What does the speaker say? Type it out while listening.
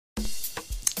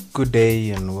Good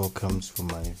day and welcome to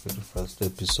my very first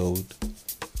episode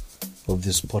of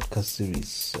this podcast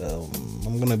series.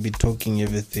 I'm going to be talking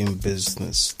everything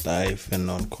business, life and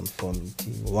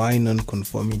non-conformity. Why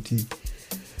non-conformity?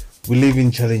 We live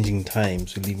in challenging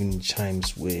times. We live in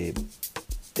times where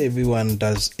everyone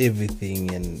does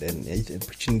everything and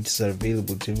opportunities are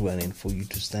available to everyone, and for you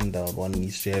to stand out, one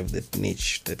needs to have that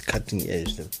niche, that cutting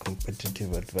edge, that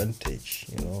competitive advantage,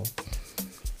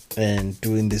 and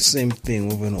doing the same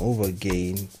thing over and over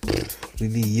again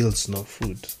really yields no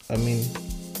fruit. I mean,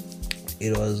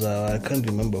 it was I can't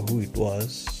remember who it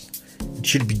was. It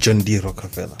should be John D.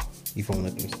 Rockefeller, if I'm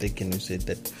not mistaken, who said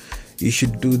that you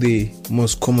should do the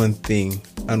most common thing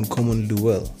uncommonly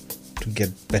well to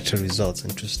get better results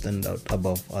and to stand out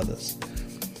above others.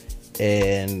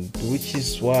 And which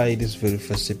is why this very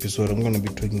first episode I'm going to be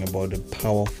talking about one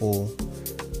powerful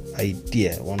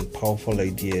idea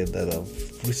that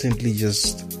I've recently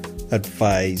just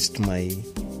advised my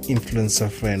influencer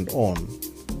friend on,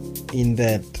 in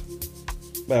that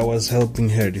I was helping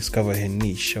her discover her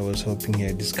niche. I was helping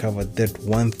her discover that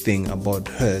one thing about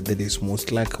her that is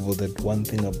most likable, that one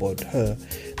thing about her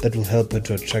that will help her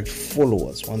to attract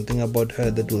followers, one thing about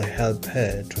her that will help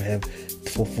her to have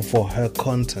for her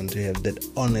content to have that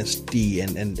honesty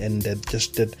and that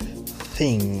just that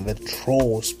thing that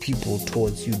draws people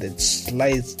towards you, that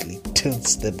slightly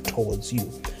tilts them towards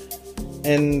you.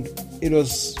 And it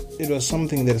was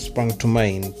something that sprung to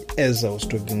mind as I was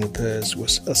talking with her. She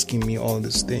was asking me all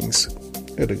these things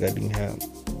regarding her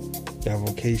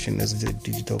vocation as a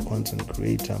digital content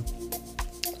creator.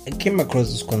 I came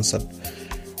across this concept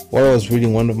while I was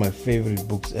reading one of my favorite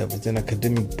books ever. It's an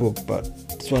academic book, but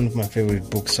it's one of my favorite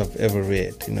books I've ever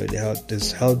read. It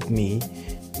has helped me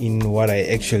in what I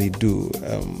actually do.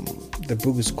 The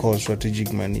book is called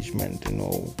Strategic Management,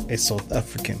 a South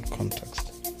African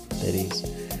context, that is.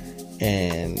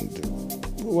 And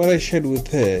what I shared with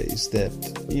her is that,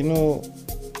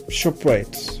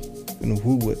 ShopRite and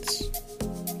Woolworths,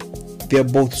 they are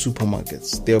both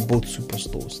supermarkets, they are both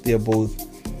superstores, they are both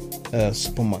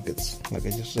supermarkets, like I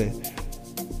just said.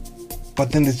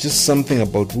 But then there's just something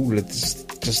about Woolworths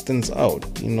just stands out,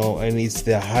 and it's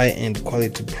their high-end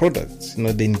quality products.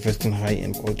 They invest in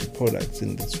high-end quality products,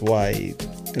 and that's why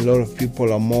a lot of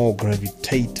people are more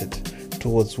gravitated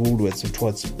towards Woolworths or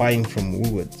towards buying from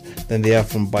Woolworths than they are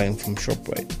from buying from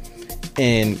ShopRite.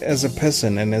 And as a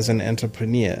person and as an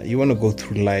entrepreneur, you want to go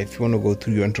through life, you want to go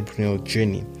through your entrepreneurial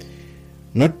journey,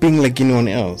 not being like anyone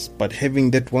else, but having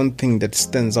that one thing that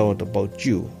stands out about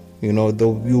you.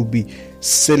 Though you'll be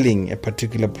selling a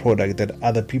particular product that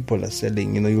other people are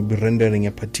selling, you'll be rendering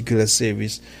a particular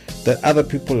service that other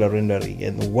people are rendering.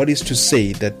 And what is to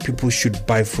say that people should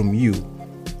buy from you,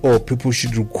 or people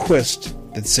should request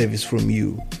that service from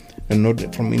you and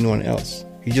not from anyone else?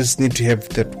 You just need to have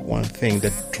that one thing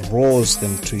that draws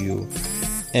them to you,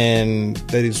 and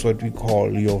that is what we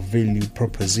call your value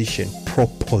proposition.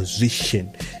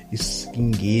 Proposition is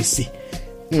Ingesi.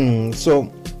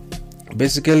 So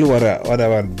basically what I would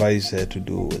advise her to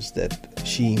do is that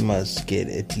she must get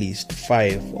at least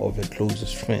 5 of her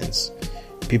closest friends,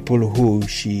 people who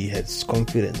she has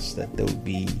confidence that they will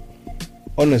be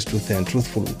honest with her and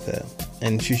truthful with her,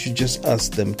 and she should just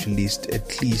ask them to list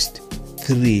at least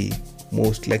 3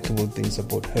 most likable things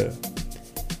about her.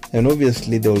 And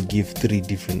obviously they will give 3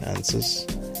 different answers,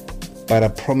 but I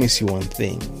promise you one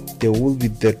thing, there will be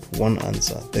that one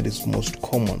answer that is most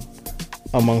common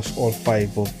amongst all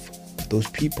 5 of those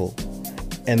people,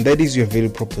 and that is your value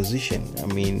proposition. I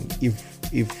mean,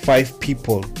 if 5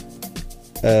 people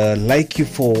like you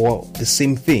for the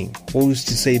same thing, who's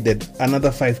to say that another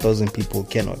 5,000 people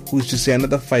cannot? Who's to say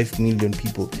another 5 million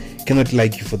people cannot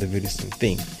like you for the very same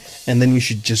thing? And then you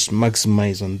should just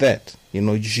maximize on that.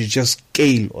 You should just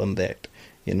scale on that.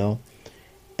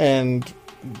 And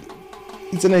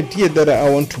it's an idea that I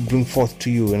want to bring forth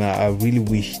to you, and I really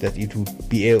wish that it would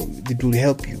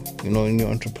help you, in your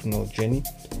entrepreneurial journey.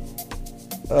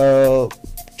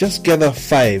 Just gather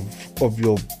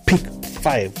pick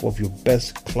 5 of your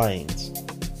best clients,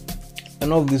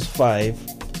 and of these 5,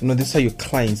 these are your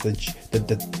clients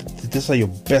these are your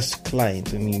best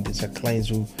clients. I mean, these are clients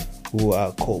who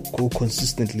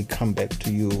consistently come back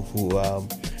to you, who are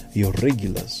your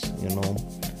regulars,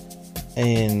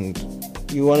 and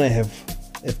you want to have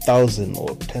 1,000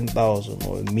 or 10,000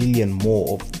 or 1,000,000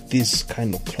 more of this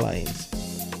kind of clients.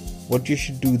 What you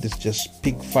should do is just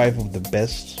pick 5 of the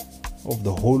best of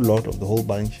the whole lot, of the whole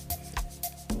bunch.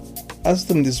 Ask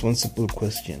them this one simple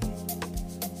question: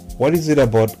 what is it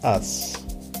about us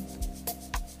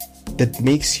that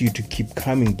makes you to keep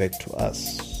coming back to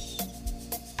us?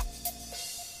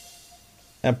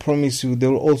 I promise you, they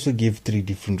will also give 3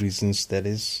 different reasons, that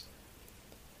is.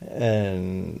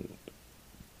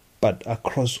 But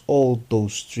across all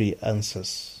those 3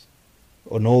 answers,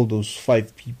 on all those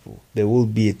 5 people, there will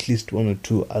be at least 1 or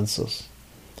 2 answers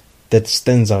that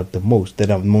stands out the most, that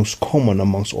are most common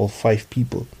amongst all 5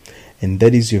 people. And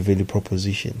that is your value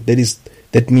proposition.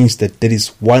 That means that there is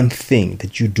one thing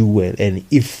that you do well. And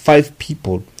if 5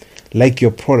 people like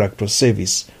your product or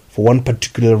service for one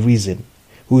particular reason,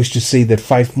 who is to say that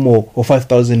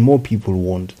 5,000 more people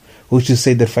won't? Who is to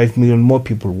say that 5 million more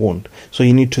people won't? So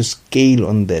you need to scale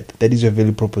on that. That is your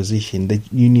value proposition. That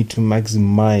you need to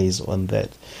maximize on that.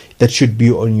 That should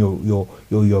be on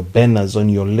your banners, on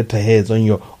your letterheads, on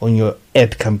your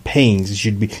ad campaigns.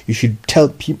 You should tell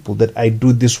people that I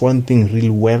do this one thing really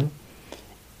well,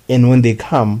 and when they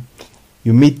come,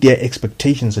 you meet their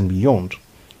expectations and beyond.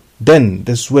 Then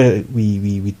that's where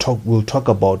we'll talk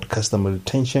about customer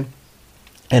retention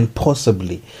and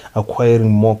possibly acquiring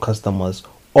more customers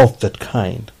of that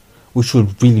kind, which will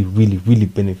really, really, really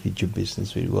benefit your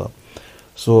business very well.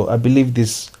 So I believe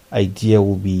this idea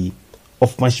will be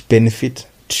of much benefit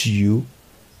to you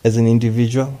as an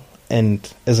individual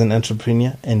and as an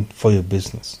entrepreneur and for your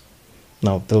business.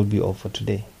 Now, that'll be all for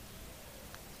today.